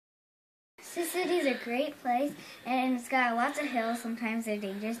Sioux City's a great place, and it's got lots of hills. Sometimes they're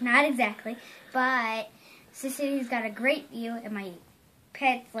dangerous, not exactly, but Sioux City's got a great view, and my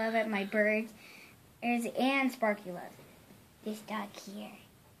pets love it, my birds, and Sparky loves it. This dog here.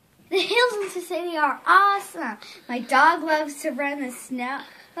 The hills in Sioux City are awesome. My dog loves to run the snow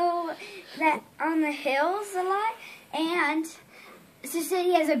on the hills a lot, and Sioux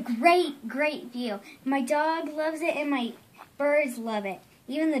City has a great view. My dog loves it, and my birds love it.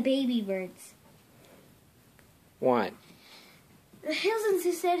 Even the baby birds. What? The hills in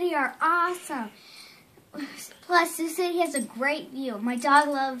Sioux City are awesome. Plus, Sioux City has a great view. My dog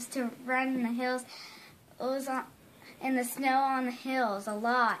loves to run in the hills, in the snow on the hills a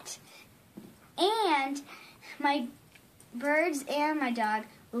lot. And my birds and my dog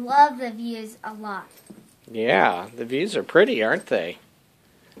love the views a lot. Yeah, the views are pretty, aren't they?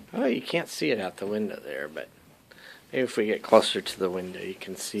 Oh, you can't see it out the window there, but maybe if we get closer to the window, you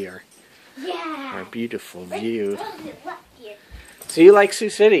can see our beautiful view. So you like Sioux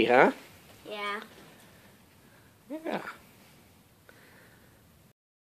City, huh? Yeah. Yeah.